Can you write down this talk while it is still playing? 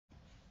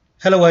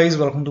Hello guys,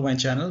 welcome to my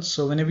channel.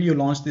 So whenever you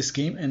launch this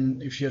game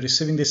and if you're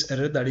receiving this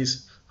error, that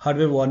is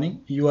hardware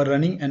warning, you are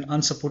running an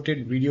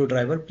unsupported video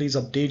driver, please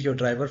update your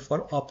driver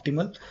for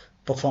optimal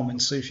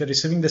performance. So if you're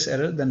receiving this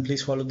error, then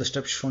please follow the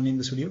steps shown in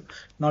this video.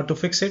 Now to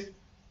fix it,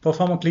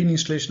 perform a clean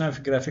installation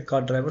of graphic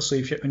card driver. So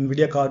if you have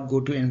NVIDIA card, go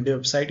to NVIDIA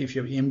website. If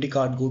you have AMD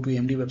card, go to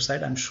AMD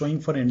website. I'm showing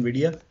for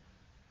NVIDIA.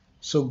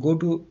 So go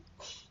to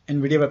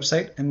NVIDIA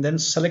website and then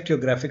select your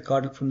graphic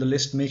card from the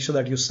list. Make sure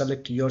that you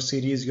select your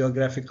series, your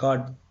graphic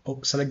card,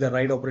 select the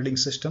right operating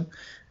system,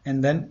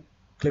 and then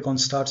click on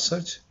start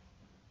search.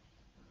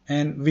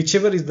 And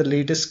whichever is the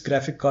latest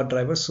graphic card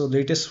driver, so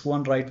latest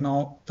one right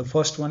now, the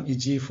first one is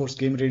GeForce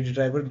Game Ready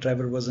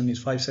driver version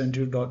is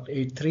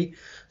 572.83.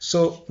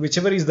 So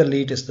whichever is the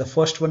latest, the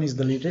first one is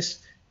the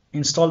latest,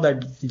 install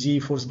that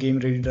GeForce Game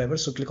Ready driver.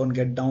 So click on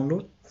get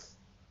download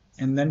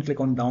and then click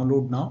on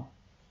download now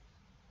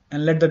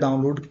and let the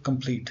download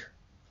complete.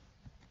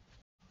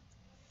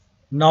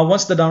 Now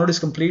once the download is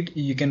complete,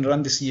 you can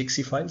run this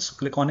exe file. So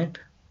click on it,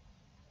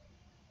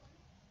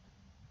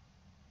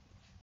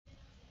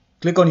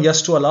 click on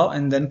yes to allow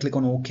and then click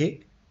on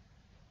OK.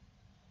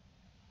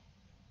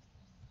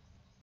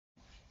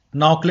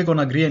 Now click on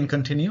agree and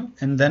continue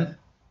and then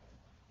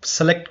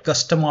select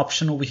custom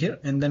option over here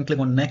and then click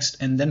on next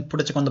and then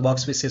put a check on the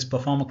box which says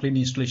perform a clean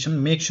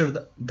installation. Make sure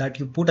that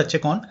you put a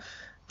check on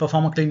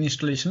perform a clean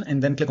installation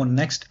and then click on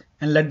next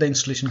and let the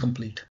installation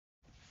complete.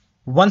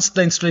 Once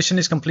the installation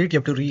is complete, you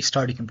have to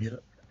restart your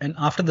computer, and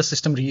after the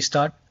system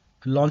restart,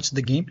 launch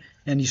the game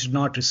and you should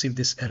not receive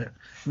this error.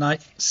 Now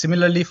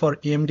similarly for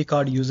AMD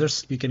card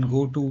users, you can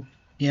go to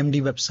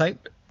AMD website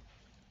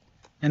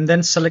and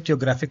then select your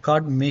graphic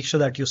card. Make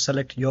sure that you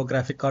select your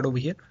graphic card over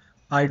here.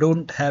 I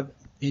don't have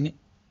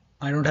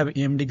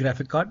AMD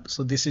graphic card,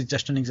 so this is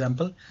just an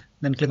example.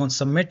 Then click on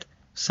submit,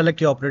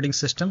 select your operating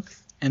system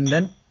and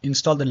then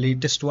install the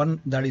latest one,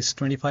 that is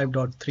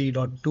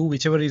 25.3.2.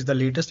 whichever is the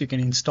latest, you can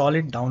install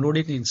it, download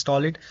it,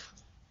 install it,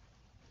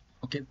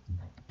 okay,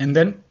 and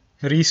then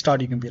restart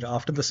your computer.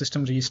 After the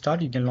system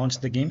restart, you can launch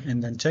the game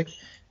and then check.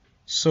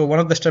 So one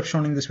of the steps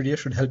shown in this video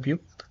should help you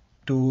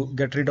to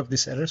get rid of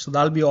this error. So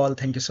that'll be all.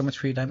 Thank you so much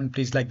for your time and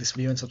please like this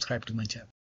video and subscribe to my channel.